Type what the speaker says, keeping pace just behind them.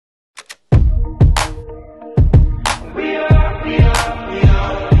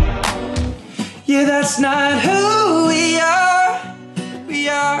Yeah, that's not who we are. We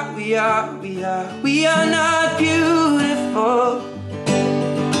are not beautiful.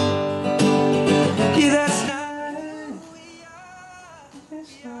 Yeah, that's not who we are.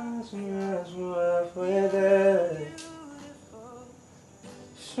 It's not with it.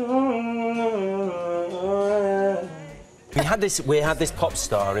 We had this pop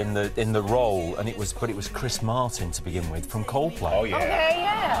star in the role, and it was Chris Martin to begin with from Coldplay. Oh yeah. Okay,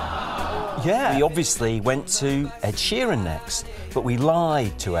 yeah. Yeah. We obviously went to Ed Sheeran next, but we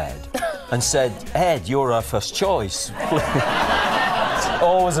lied to Ed and said, Ed, you're our first choice. It's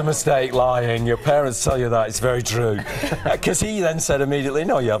always a mistake lying. Your parents tell you that. It's very true. Because he then said immediately,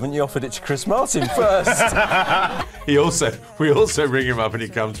 no, you haven't. You offered it to Chris Martin first. We also ring him up and he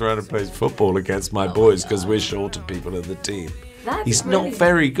comes around and plays football against my boys because we're shorter people of the team. He's not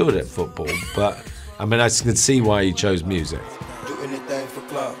very good at football, but I mean, I can see why he chose music. Do anything for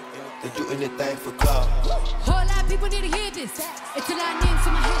Clout. They do anything for Clout. Whole lot of people need to hear this. Until I name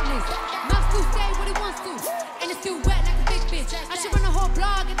to my hit list. Mouth still say what he wants to, and it's still wet like a big bitch. I should run a whole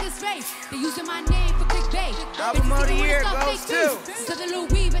blog at this rate. They're using my name for clickbait. Album of the year goes to so the little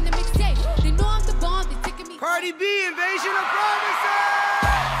weave and the mixtape. They know I'm the bomb. They taking me. Cardi B, Invasion of Privacy.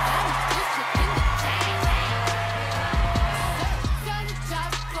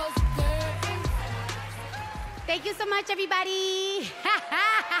 Thank you so much, everybody.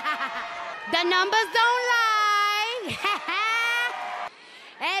 The numbers don't lie.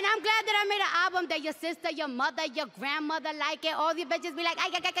 And I'm glad that I made an album that your sister, your mother, your grandmother like it. All the bitches be like,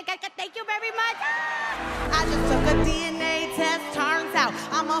 thank you very much. I just took a DNA test, turns out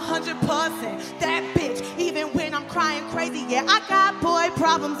I'm 100% that bitch. Even when I'm crying crazy, yeah, I got boy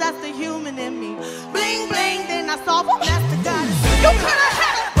problems, that's the human in me. Bling, bling, then I solve them, that's the goddess. You could've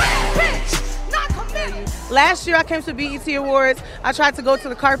had a bad bitch, not committed. Last year I came to BET Awards, I tried to go to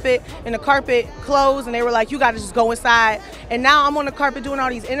the carpet and the carpet closed and they were like, you gotta just go inside. And now I'm on the carpet doing all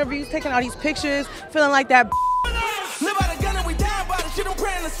these interviews, taking all these pictures, feeling like that. Live by the gun and we die by the shit. I'm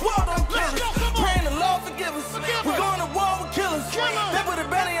praying the sword don't kill us. Praying the Lord forgive us. We're going to war with killers. They put a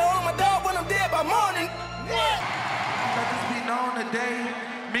belly on my dog when I'm dead by morning. Let this be known today.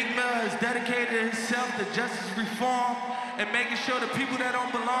 Meek has dedicated himself to justice reform and making sure the people that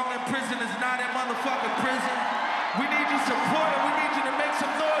don't belong in prison is not in motherfucking prison. We need your support and we need you to make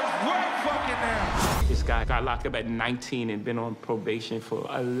some noise right fucking now. This guy got locked up at 19 and been on probation for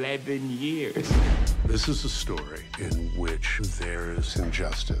 11 years. This is a story in which there is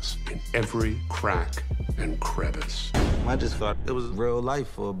injustice in every crack and crevice. I just thought it was real life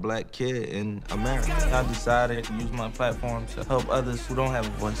for a black kid in America. I decided to use my platform to help others who don't have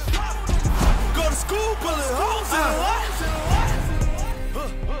a voice. Go to school, bullet holes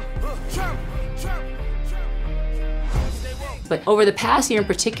But over the past year in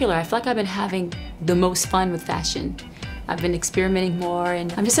particular, I feel like I've been having the most fun with fashion. I've been experimenting more,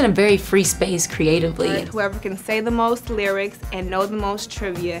 and I'm just in a very free space creatively. Whoever can say the most lyrics and know the most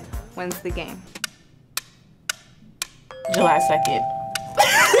trivia wins the game. July 2nd.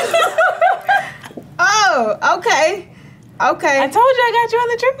 Oh, okay. Okay. I told you I got you on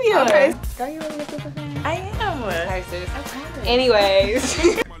the trivia. Okay. Are you really a super fan? I am. Okay, sis. Okay. Anyways.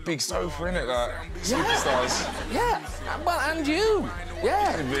 Big sofa, innit? Like, superstars. Yeah, well, and you.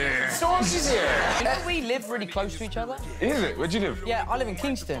 Yeah. Stormzy's here. You know, we live really close to each other. Is it? Where'd you live? Yeah, I live in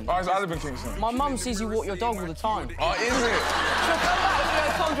Kingston. Oh, I live in Kingston. My mum sees you walk your dog all the time. Oh, is it? She'll come back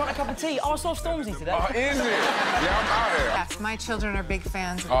and go, come, do you want a cup of tea? Oh, I saw Stormzy today. Oh, is it? Yeah, I'm out here. Yes, my children are big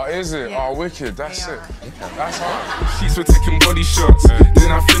fans. Oh, is it? Yeah. Oh, wicked. That's it. That's hard. She's for taking body shots.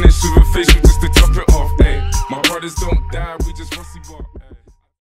 Then I finish with a facial just to top it off. Hey, my brothers don't die, we just rusty walk.